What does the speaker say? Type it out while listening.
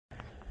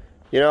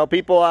You know,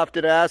 people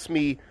often ask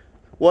me,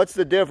 what's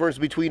the difference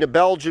between a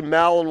Belgian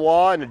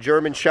Malinois and a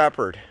German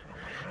Shepherd?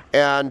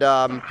 And,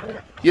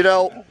 you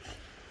know,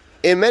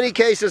 in many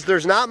cases,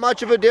 there's not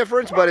much of a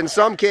difference, but in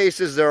some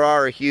cases, there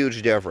are a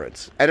huge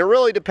difference. And it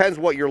really depends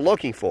what you're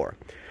looking for.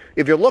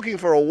 If you're looking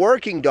for a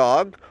working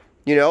dog,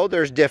 you know,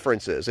 there's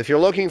differences. If you're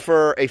looking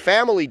for a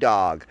family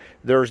dog,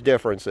 there's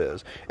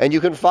differences. And you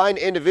can find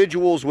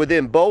individuals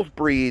within both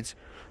breeds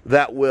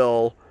that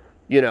will,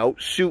 you know,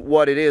 suit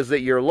what it is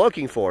that you're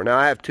looking for. Now,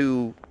 I have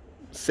two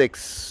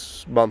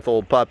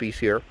 6-month-old puppies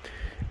here.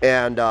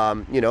 And,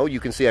 you know, you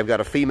can see I've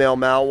got a female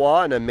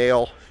Malinois and a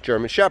male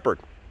German Shepherd.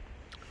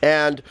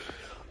 And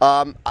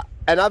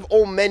I've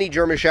owned many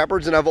German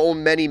Shepherds and I've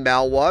owned many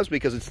Malinois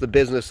because it's the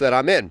business that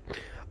I'm in.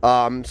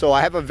 So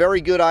I have a very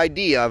good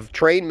idea. I've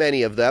trained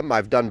many of them.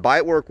 I've done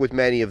bite work with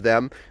many of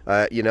them.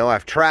 You know,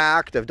 I've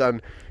tracked. I've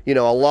done, you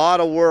know, a lot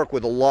of work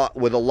with a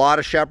lot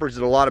of Shepherds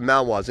and a lot of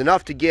Malinois.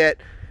 Enough to get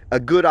a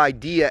good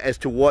idea as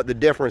to what the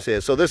difference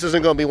is. So this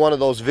isn't going to be one of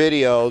those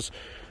videos,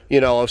 you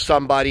know, of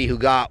somebody who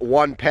got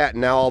one pet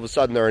and now all of a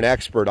sudden they're an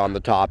expert on the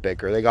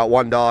topic, or they got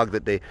one dog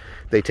that they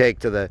take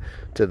to the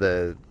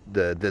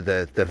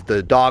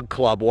dog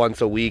club once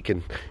a week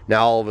and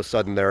now all of a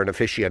sudden they're an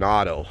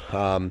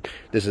aficionado.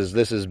 This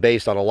is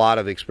based on a lot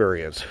of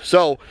experience.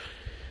 So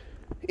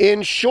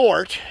in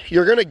short,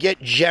 you're going to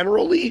get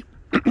generally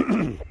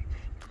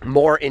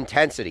more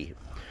intensity.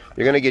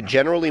 You're going to get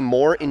generally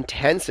more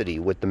intensity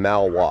with the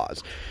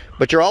Malinois.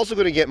 But you're also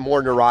going to get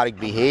more neurotic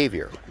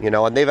behavior, you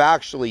know, and they've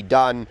actually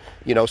done,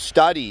 you know,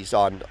 studies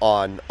on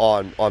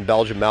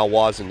Belgian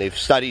Malinois, and they've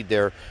studied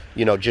their,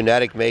 you know,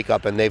 genetic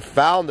makeup, and they've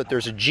found that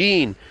there's a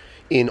gene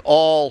in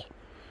all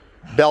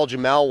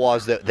Belgian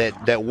Malinois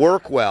that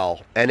work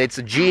well, and it's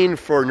a gene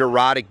for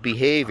neurotic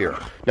behavior.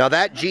 Now,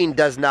 that gene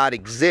does not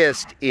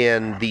exist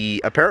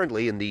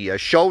apparently in the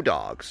show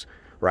dogs,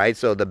 right?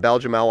 So the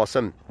Belgian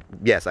Malinois,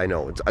 yes, I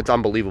know, it's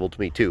unbelievable to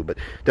me too, but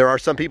there are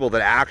some people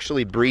that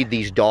actually breed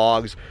these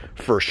dogs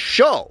for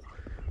show,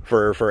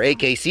 for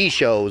AKC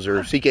shows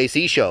or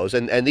CKC shows,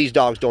 and these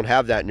dogs don't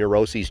have that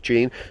neuroses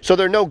gene, so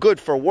they're no good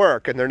for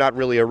work, and they're not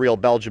really a real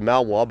Belgian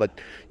Malinois, but,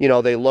 you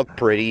know, they look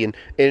pretty,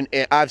 and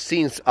I've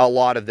seen a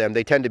lot of them.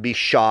 They tend to be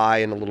shy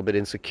and a little bit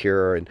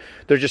insecure, and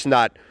they're just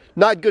not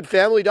good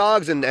family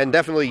dogs, and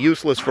definitely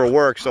useless for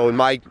work, so in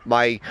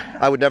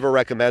I would never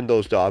recommend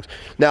those dogs.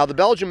 Now, the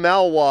Belgian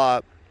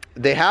Malinois,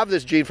 they have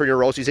this gene for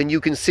neuroses, and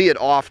you can see it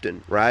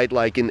often, right?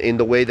 Like in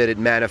the way that it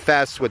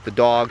manifests with the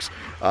dogs.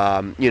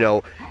 You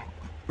know,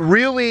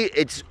 really,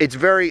 it's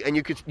very. And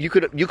you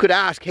could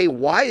ask, hey,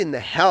 why in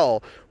the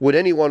hell would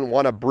anyone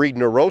want to breed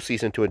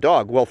neuroses into a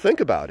dog? Well, think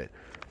about it.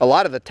 A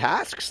lot of the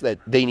tasks that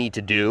they need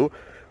to do,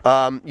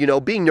 you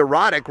know, being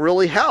neurotic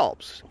really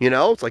helps. You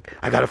know, it's like,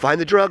 I got to find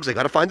the drugs. I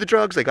got to find the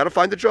drugs. I got to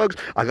find the drugs.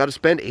 I got to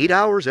spend 8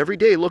 hours every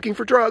day looking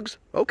for drugs.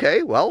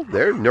 Okay, well,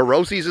 their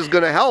neuroses is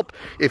going to help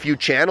if you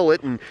channel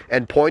it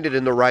and point it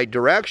in the right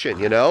direction,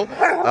 you know.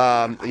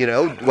 You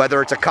know,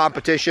 whether it's a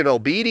competition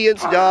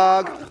obedience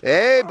dog.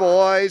 Hey,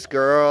 boys,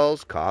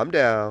 girls, calm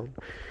down.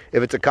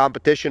 If it's a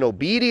competition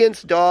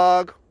obedience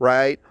dog,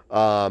 right,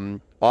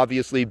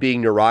 obviously,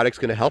 being neurotic is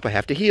going to help. I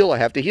have to heal.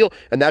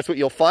 And that's what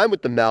you'll find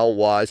with the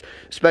Malinois,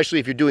 especially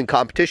if you're doing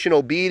competition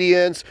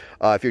obedience,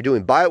 if you're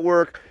doing bite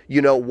work.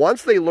 You know,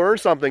 once they learn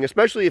something,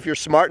 especially if you're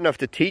smart enough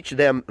to teach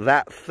them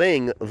that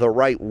thing the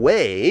right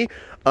way,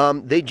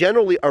 they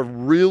generally are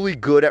really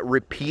good at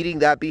repeating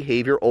that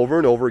behavior over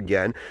and over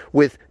again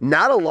with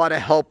not a lot of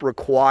help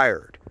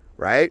required.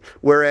 Right?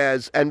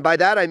 Whereas, and by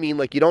that I mean,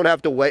 like, you don't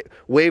have to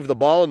wave the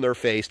ball in their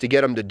face to get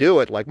them to do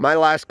it. Like my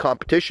last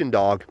competition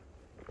dog,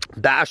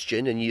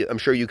 Bastion, and I'm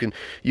sure you've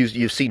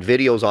seen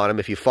videos on him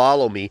if you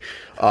follow me,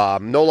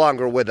 no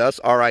longer with us,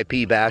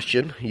 R.I.P.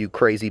 Bastion, you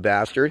crazy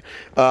bastard.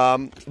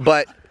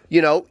 But, you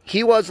know,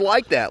 he was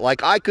like that.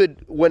 Like,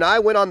 when I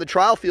went on the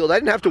trial field, I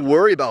didn't have to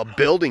worry about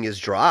building his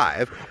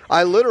drive.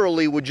 I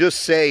literally would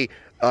just say,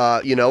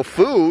 you know,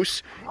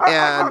 foos,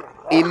 and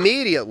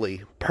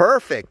immediately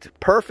perfect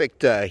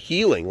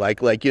healing,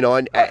 like you know,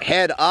 and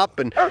head up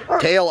and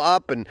tail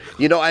up, and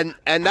you know,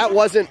 and that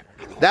wasn't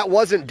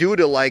due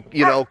to, like,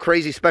 you know,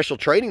 crazy special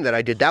training that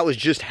I did. That was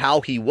just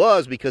how he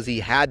was, because he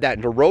had that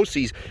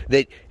neuroses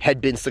that had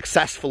been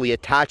successfully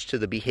attached to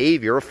the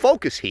behavior of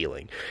focus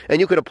healing. And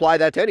you could apply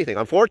that to anything.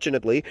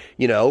 Unfortunately,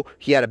 you know,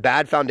 he had a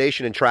bad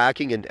foundation in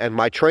tracking, and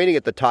my training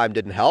at the time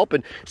didn't help.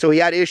 And so he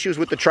had issues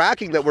with the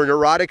tracking that were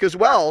neurotic as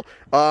well.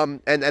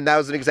 And that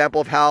was an example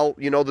of how,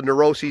 you know, the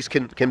neuroses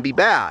can be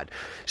bad.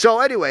 So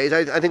anyways,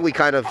 I think we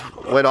kind of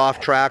went off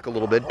track a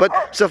little bit.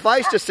 But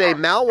suffice to say,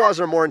 Malinois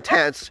are more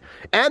intense,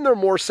 and they're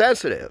more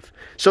sensitive.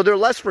 So they're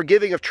less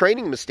forgiving of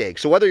training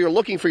mistakes. So whether you're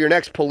looking for your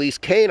next police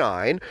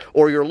canine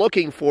or you're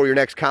looking for your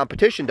next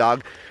competition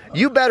dog,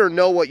 you better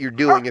know what you're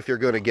doing if you're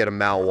going to get a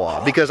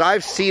Malinois, because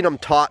I've seen them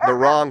taught the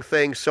wrong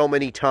thing so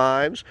many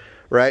times,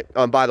 right?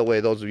 By the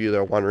way, those of you that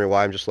are wondering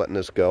why I'm just letting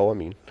this go, I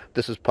mean,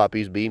 this is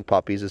puppies being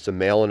puppies. It's a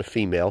male and a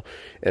female,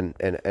 and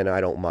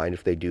I don't mind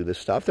if they do this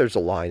stuff. There's a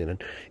line in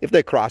it. If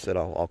they cross it,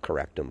 I'll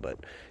correct them. But,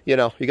 you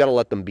know, you got to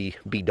let them be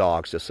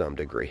dogs to some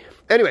degree.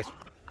 Anyways,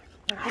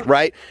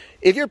 right?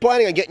 If you're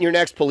planning on getting your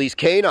next police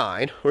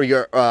canine or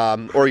your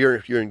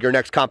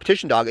next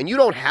competition dog, and you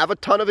don't have a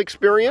ton of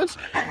experience,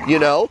 you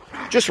know,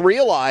 just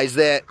realize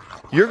that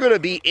you're going to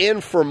be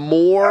in for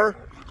more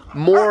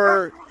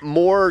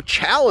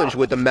challenge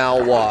with the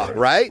Malinois,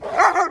 right?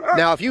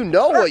 Now, if you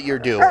know what you're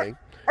doing,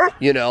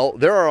 you know,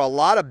 there are a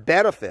lot of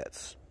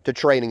benefits to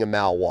training a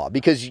Malinois,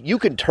 because you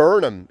can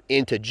turn them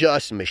into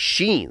just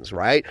machines,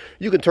 right?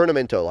 You can turn them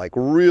into like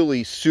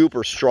really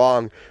super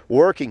strong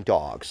working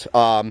dogs,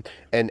 and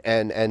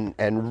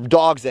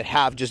dogs that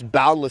have just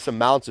boundless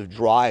amounts of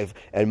drive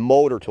and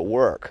motor to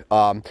work.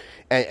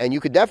 And you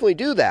could definitely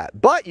do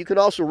that, but you can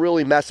also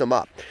really mess them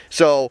up.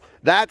 So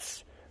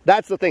that's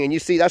the thing. And you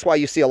see, that's why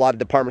you see a lot of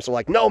departments are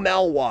like, no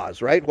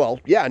Malinois, right? Well,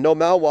 yeah, no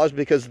Malinois,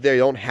 because they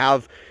don't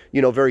have,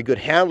 you know, very good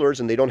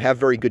handlers, and they don't have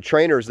very good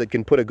trainers that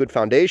can put a good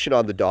foundation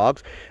on the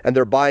dogs, and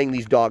they're buying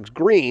these dogs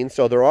green,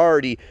 so they're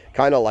already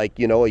kind of like,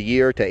 you know, a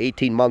year to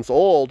 18 months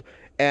old,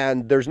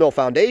 and there's no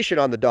foundation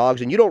on the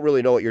dogs, and you don't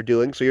really know what you're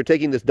doing. So you're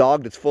taking this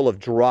dog that's full of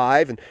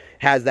drive and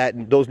has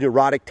those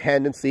neurotic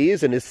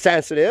tendencies and is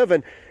sensitive,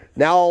 and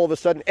now all of a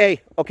sudden,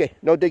 hey, okay,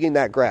 no digging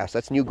that grass.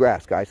 That's new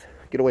grass, guys.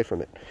 Get away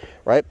from it,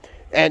 right?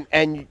 And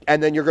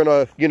then you're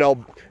gonna, you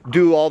know,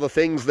 do all the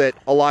things that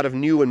a lot of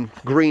new and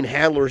green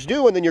handlers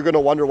do, and then you're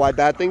gonna wonder why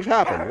bad things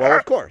happen. Well,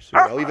 of course, you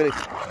know,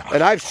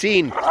 and I've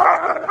seen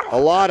a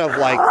lot of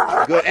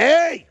like, good,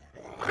 hey,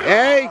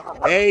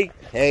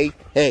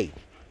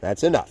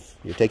 that's enough.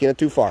 You're taking it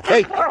too far.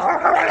 Hey.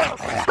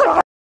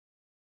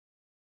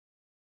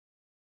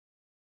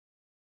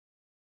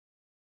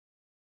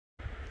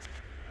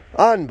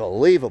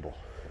 Unbelievable.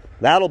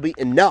 That'll be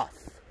enough.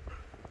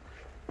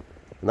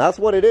 And that's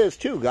what it is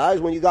too, guys.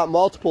 When you got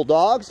multiple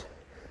dogs,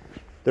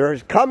 there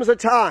comes a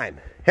time,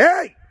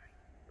 hey,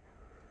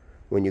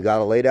 when you got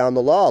to lay down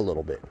the law a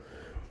little bit.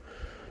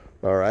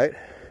 All right?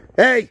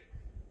 Hey,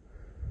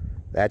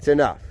 that's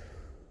enough.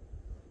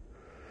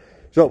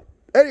 So,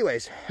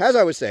 anyways, as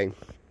I was saying,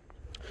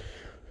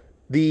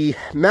 the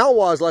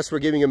Malinois is less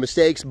forgiving of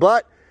mistakes,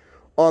 but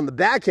on the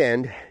back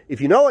end,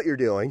 if you know what you're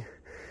doing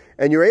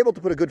and you're able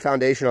to put a good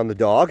foundation on the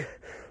dog,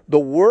 the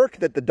work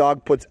that the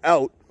dog puts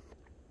out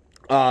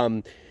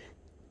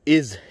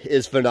is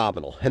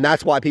phenomenal, and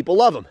that's why people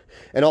love them.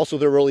 And also,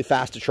 they're really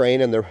fast to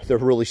train, and they're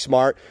really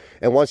smart.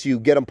 And once you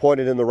get them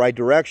pointed in the right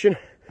direction,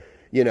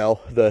 you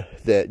know,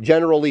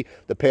 generally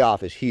the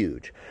payoff is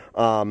huge.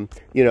 You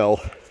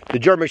know, the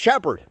German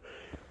Shepherd,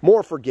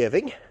 more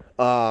forgiving.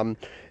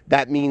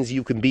 That means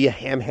you can be a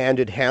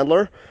ham-handed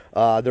handler.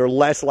 They're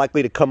less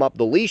likely to come up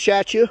the leash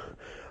at you.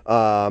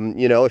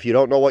 You know, if you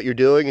don't know what you're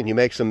doing and you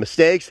make some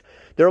mistakes,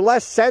 they're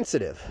less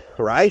sensitive,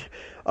 right?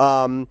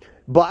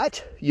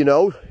 But, you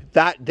know,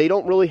 that they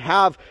don't really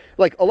have,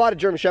 like a lot of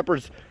German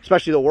Shepherds,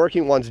 especially the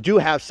working ones, do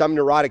have some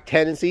neurotic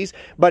tendencies,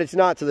 but it's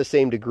not to the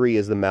same degree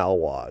as the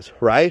Malinois,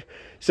 right?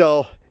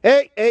 So,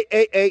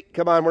 hey,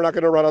 come on, we're not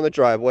going to run on the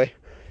driveway.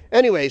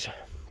 Anyways,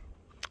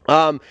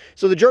 so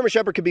the German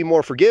Shepherd could be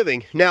more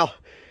forgiving. Now,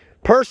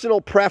 personal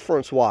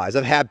preference-wise,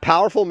 I've had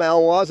powerful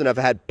Malinois and I've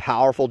had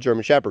powerful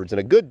German Shepherds, and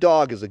a good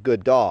dog is a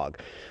good dog.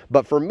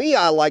 But for me,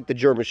 I like the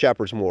German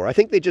Shepherds more. I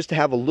think they just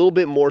have a little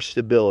bit more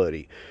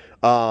stability.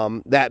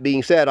 That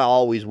being said, I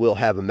always will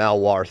have a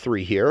Malinois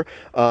 3 here,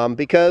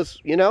 because,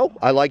 you know,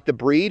 I like the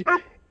breed.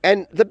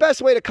 And the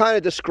best way to kind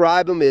of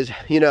describe them is,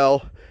 you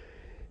know,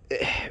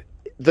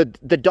 the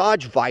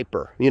Dodge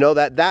Viper, you know,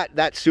 that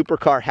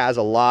supercar has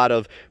a lot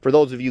of, for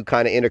those of you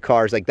kind of into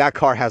cars, like that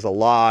car has a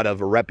lot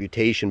of a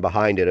reputation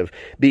behind it of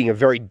being a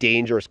very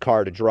dangerous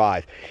car to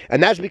drive.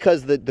 And that's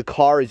because the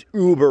car is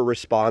uber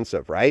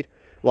responsive, right?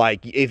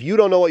 Like, if you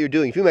don't know what you're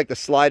doing, if you make the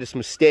slightest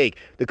mistake,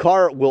 the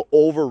car will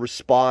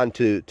over-respond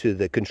to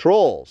the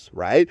controls,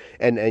 right?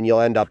 And you'll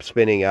end up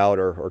spinning out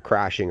or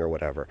crashing or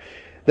whatever.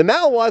 The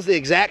Malinois is the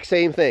exact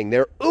same thing.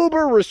 They're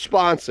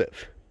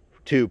uber-responsive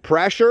to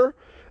pressure,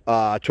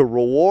 to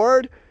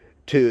reward,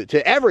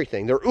 to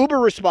everything. They're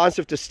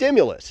uber-responsive to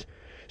stimulus.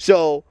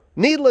 So,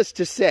 needless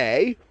to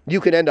say,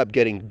 you could end up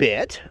getting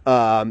bit.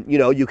 You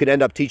know, you could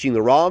end up teaching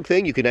the wrong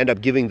thing. You could end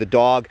up giving the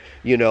dog,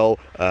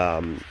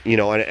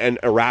 an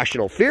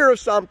irrational fear of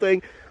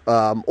something,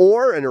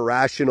 or an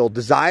irrational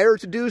desire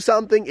to do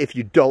something if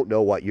you don't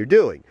know what you're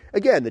doing.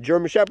 Again, the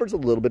German Shepherd's a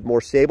little bit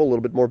more stable, a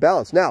little bit more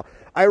balanced. Now,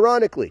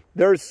 ironically,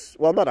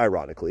 not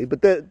ironically,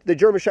 but the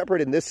German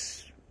Shepherd in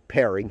this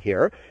pairing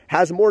here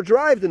has more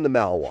drive than the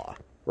Malinois,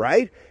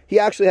 right? He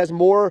actually has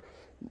more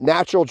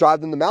natural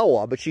drive than the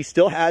Malinois, but she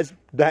still has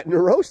that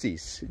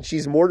neuroses.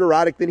 She's more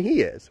neurotic than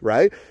he is,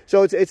 right?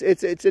 So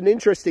it's an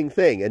interesting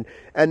thing,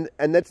 and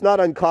that's not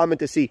uncommon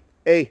to see.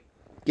 Hey,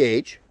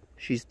 Gage,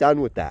 she's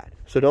done with that,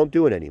 so don't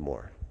do it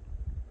anymore.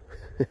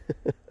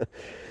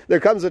 There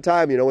comes a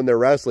time, you know, when they're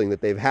wrestling that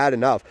they've had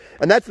enough,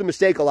 and that's the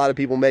mistake a lot of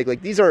people make.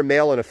 Like, these are a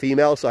male and a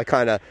female, so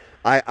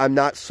I'm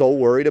not so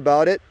worried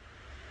about it,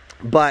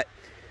 but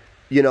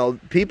you know,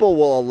 people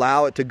will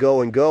allow it to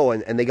go and go,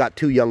 and they got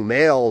 2 young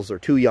males or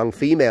 2 young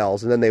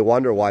females, and then they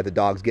wonder why the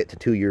dogs get to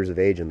 2 years of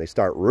age and they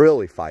start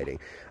really fighting.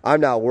 I'm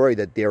not worried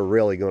that they're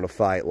really going to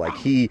fight. Like,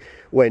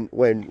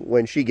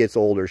 when she gets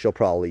older, she'll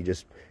probably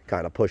just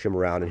kind of push him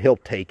around, and he'll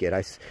take it.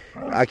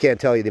 I can't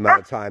tell you the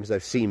amount of times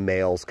I've seen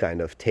males kind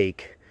of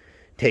take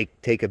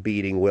a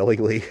beating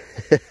willingly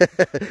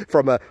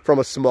from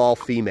a small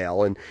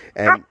female,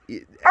 and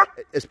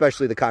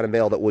especially the kind of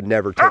male that would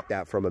never take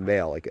that from a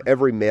male. Like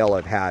every male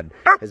I've had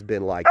has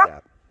been like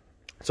that,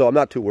 so I'm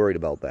not too worried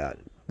about that.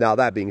 Now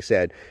that being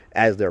said,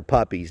 as they're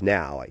puppies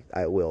now,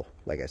 I will,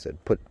 like I said,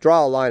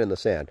 draw a line in the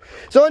sand.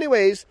 So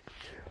anyways,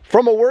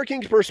 from a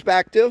working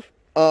perspective,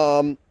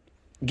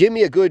 give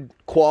me a good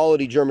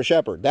quality German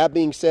Shepherd. That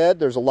being said,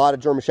 there's a lot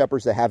of German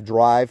Shepherds that have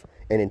drive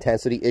and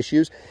intensity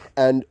issues,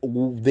 and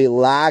they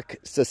lack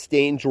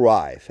sustained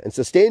drive. And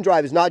sustained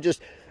drive is not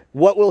just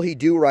what will he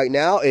do right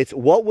now, it's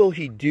what will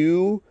he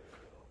do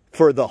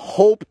for the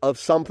hope of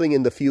something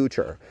in the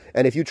future.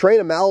 And if you train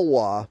a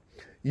Malinois,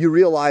 you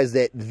realize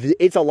that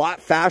it's a lot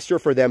faster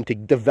for them to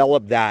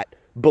develop that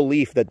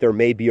belief that there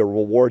may be a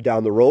reward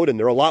down the road, and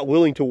they're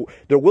willing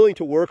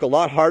to work a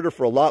lot harder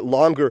for a lot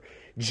longer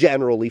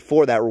generally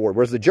for that reward.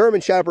 Whereas the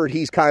German Shepherd,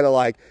 he's kind of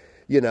like,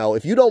 you know,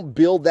 if you don't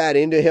build that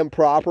into him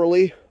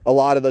properly, a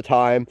lot of the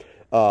time,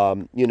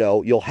 you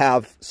know, you'll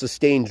have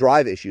sustained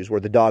drive issues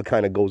where the dog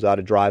kind of goes out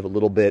of drive a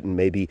little bit, and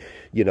maybe,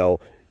 you know,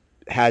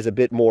 has a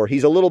bit more,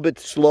 he's a little bit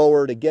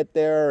slower to get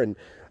there, and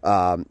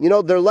you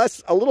know, they're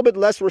a little bit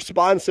less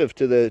responsive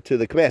to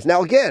the commands.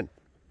 Now again,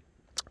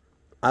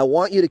 I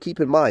want you to keep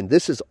in mind,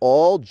 this is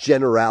all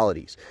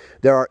generalities.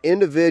 There are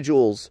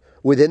individuals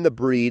within the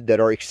breed that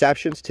are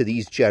exceptions to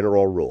these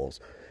general rules,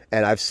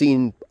 and I've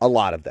seen a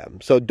lot of them.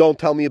 So don't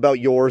tell me about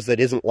yours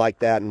that isn't like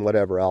that and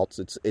whatever else.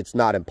 It's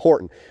not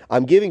important.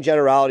 I'm giving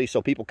generalities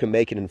so people can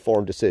make an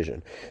informed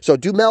decision. So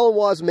do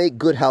Malinois make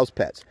good house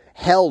pets?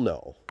 Hell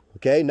no.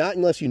 Okay, not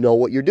unless you know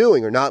what you're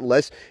doing, or not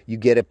unless you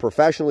get a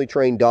professionally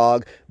trained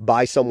dog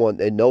by someone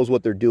that knows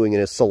what they're doing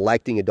and is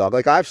selecting a dog.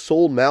 Like I've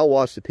sold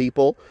Malinois to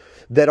people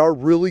that are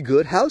really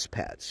good house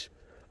pets.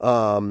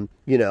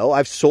 You know,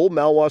 I've sold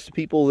Malinois to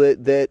people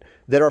that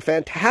are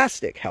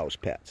fantastic house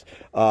pets,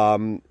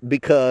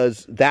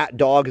 because that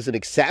dog is an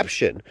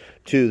exception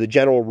to the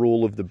general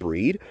rule of the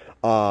breed,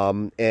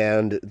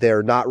 and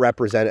they're not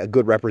a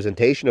good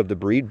representation of the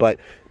breed, but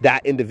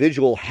that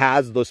individual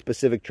has those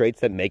specific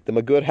traits that make them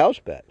a good house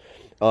pet.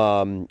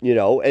 You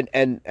know,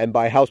 and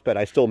by house pet,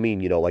 I still mean,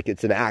 you know, like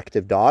it's an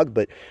active dog,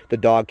 but the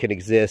dog can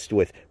exist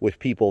with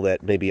people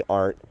that maybe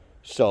aren't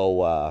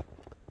so,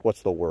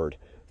 what's the word?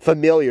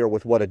 Familiar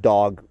with what a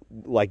dog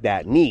like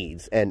that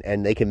needs,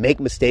 and they can make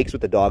mistakes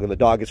with the dog, and the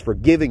dog is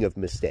forgiving of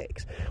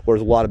mistakes,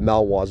 whereas a lot of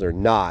Malinois are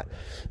not.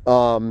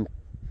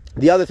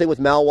 The other thing with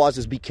Malinois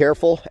is be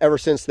careful. Ever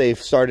since they've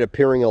started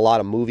appearing in a lot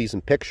of movies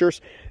and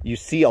pictures, you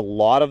see a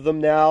lot of them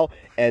now,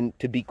 and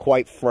to be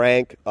quite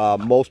frank,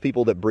 most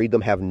people that breed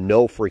them have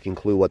no freaking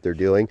clue what they're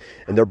doing,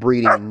 and they're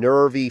breeding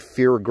nervy,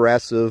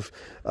 fear-aggressive,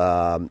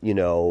 you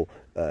know,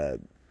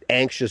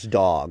 anxious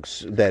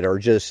dogs that are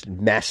just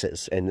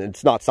messes, and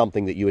it's not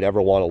something that you would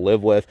ever want to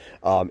live with.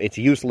 It's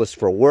useless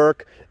for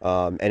work,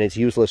 and it's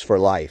useless for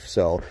life.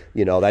 So,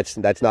 you know, that's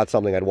not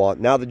something I'd want.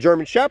 Now, the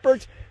German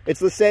Shepherds, it's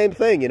the same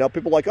thing. You know,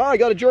 people are like, oh, I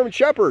got a German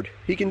Shepherd.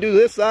 He can do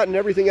this, that, and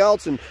everything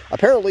else. And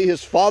apparently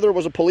his father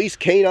was a police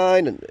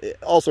canine, and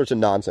all sorts of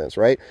nonsense,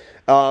 right?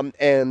 You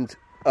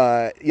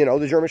know,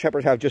 the German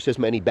Shepherds have just as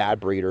many bad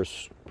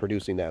breeders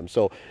producing them.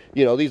 So,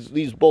 you know,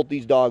 both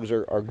these dogs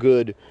are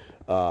good,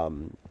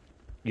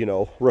 you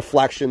know,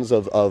 reflections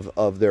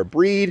of their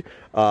breed.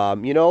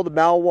 You know, the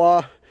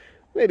Malinois,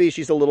 maybe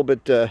she's a little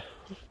bit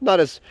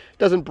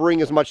doesn't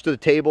bring as much to the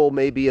table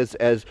maybe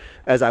as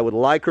I would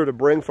like her to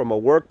bring from a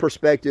work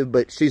perspective,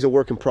 but she's a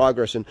work in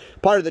progress. And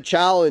part of the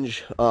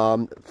challenge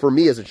for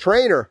me as a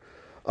trainer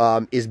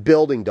is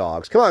building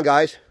dogs. Come on,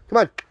 guys, come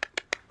on.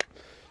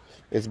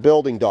 It's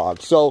building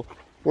dogs. So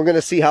we're going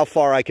to see how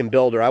far I can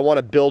build her. I want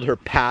to build her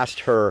past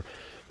her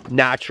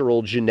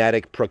natural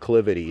genetic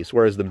proclivities,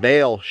 whereas the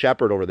male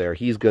shepherd over there,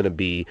 he's going to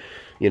be,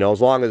 you know, as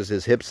long as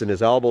his hips and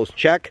his elbows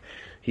check,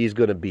 he's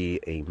going to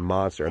be a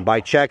monster. And by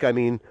check, I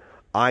mean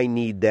I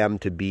need them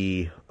to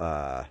be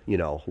you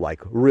know,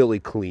 like really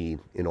clean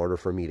in order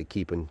for me to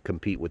keep and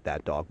compete with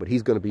that dog. But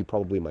he's going to be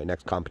probably my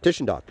next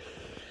competition dog.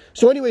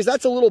 So anyways,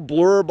 that's a little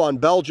blurb on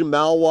Belgian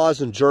Malinois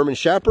and German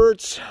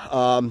Shepherds.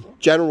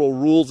 General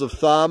rules of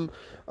thumb.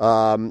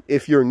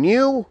 If you're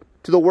new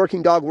to the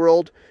working dog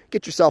world,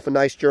 get yourself a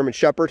nice German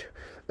Shepherd.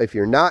 If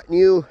you're not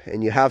new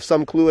and you have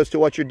some clue as to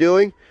what you're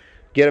doing,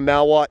 get a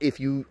Malinois. If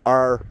you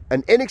are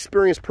an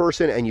inexperienced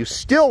person and you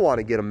still want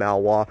to get a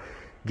Malinois,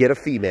 get a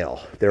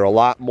female. They're a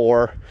lot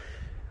more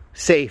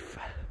safe,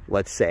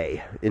 let's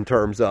say, in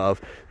terms of,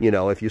 you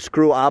know, if you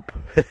screw up,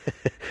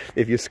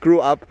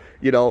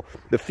 you know,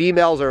 the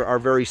females are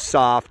very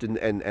soft, and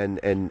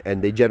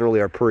they generally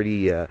are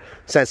pretty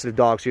sensitive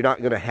dogs. So you're not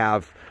going to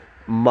have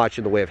much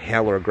in the way of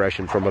handler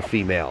aggression from a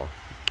female.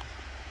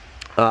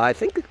 I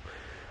think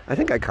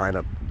I kind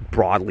of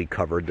broadly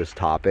covered this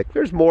topic.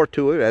 There's more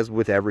to it, as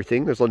with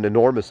everything. There's an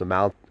enormous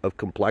amount of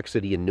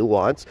complexity and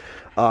nuance,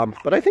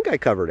 but I think I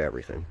covered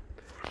everything.